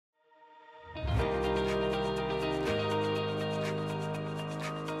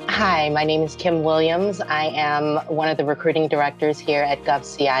Hi, my name is Kim Williams. I am one of the recruiting directors here at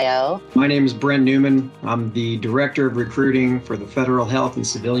GovCIO. My name is Brent Newman. I'm the Director of Recruiting for the Federal Health and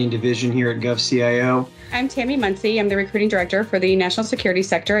Civilian Division here at GovCIO. I'm Tammy Muncie. I'm the Recruiting Director for the National Security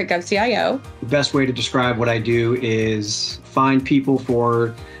Sector at GovCIO. The best way to describe what I do is find people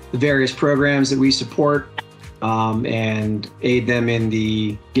for the various programs that we support and aid them in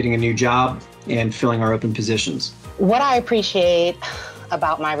getting a new job and filling our open positions. What I appreciate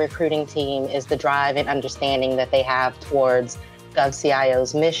about my recruiting team is the drive and understanding that they have towards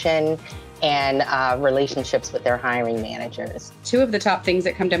GovCIO's mission and relationships with their hiring managers. Two of the top things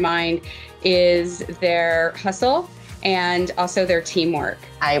that come to mind is their hustle and also their teamwork.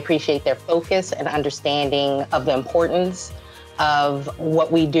 I appreciate their focus and understanding of the importance of what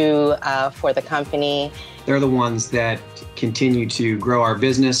we do for the company. They're the ones that continue to grow our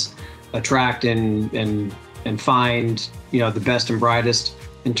business, attract and find, the best and brightest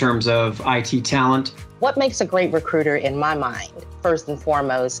in terms of IT talent. What makes a great recruiter in my mind, first and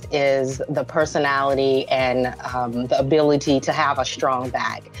foremost, is the personality and the ability to have a strong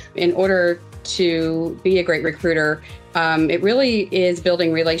bag. In order to be a great recruiter, it really is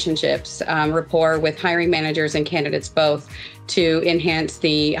building relationships, rapport with hiring managers and candidates both to enhance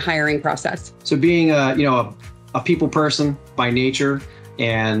the hiring process. So being a people person by nature,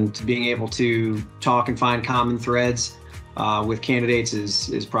 and being able to talk and find common threads with candidates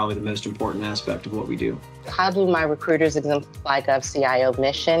is probably the most important aspect of what we do. How do my recruiters exemplify GovCIO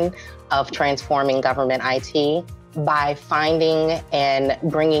mission of transforming government IT? By finding and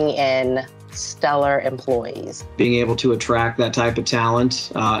bringing in stellar employees. Being able to attract that type of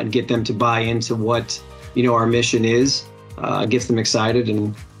talent and get them to buy into what our mission is gets them excited,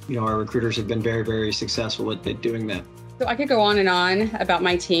 and our recruiters have been very, very successful at doing that. So I could go on and on about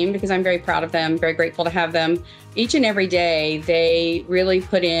my team because I'm very proud of them, very grateful to have them. Each and every day, they really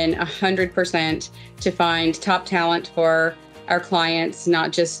put in 100% to find top talent for our clients,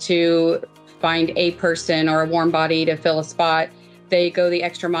 not just to find a person or a warm body to fill a spot. They go the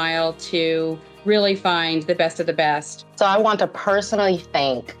extra mile to really find the best of the best. So I want to personally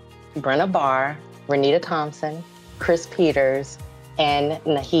thank Brenna Barr, Renita Thompson, Chris Peters, and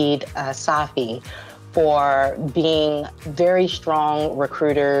Nahid Safi for being very strong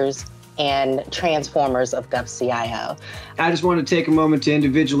recruiters and transformers of GovCIO. I just want to take a moment to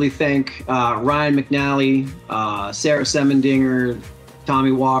individually thank Ryan McNally, Sarah Semendinger,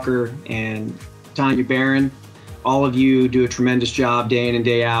 Tommy Walker, and Tanya Barron. All of you do a tremendous job day in and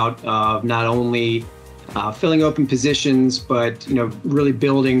day out of not only filling open positions, but really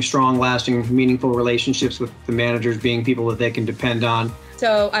building strong, lasting, meaningful relationships with the managers, being people that they can depend on.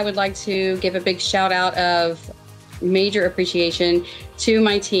 So I would like to give a big shout out of major appreciation to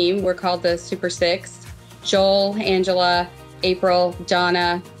my team. We're called the Super Six: Joel, Angela, April,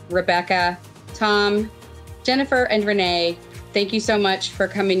 Donna, Rebecca, Tom, Jennifer, and Renee. Thank you so much for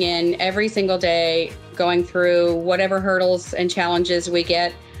coming in every single day, going through whatever hurdles and challenges we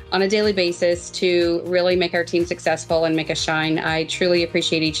get on a daily basis to really make our team successful and make us shine. I truly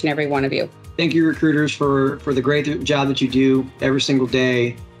appreciate each and every one of you. Thank you, recruiters, for the great job that you do every single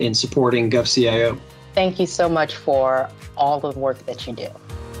day in supporting GovCIO. Thank you so much for all the work that you do.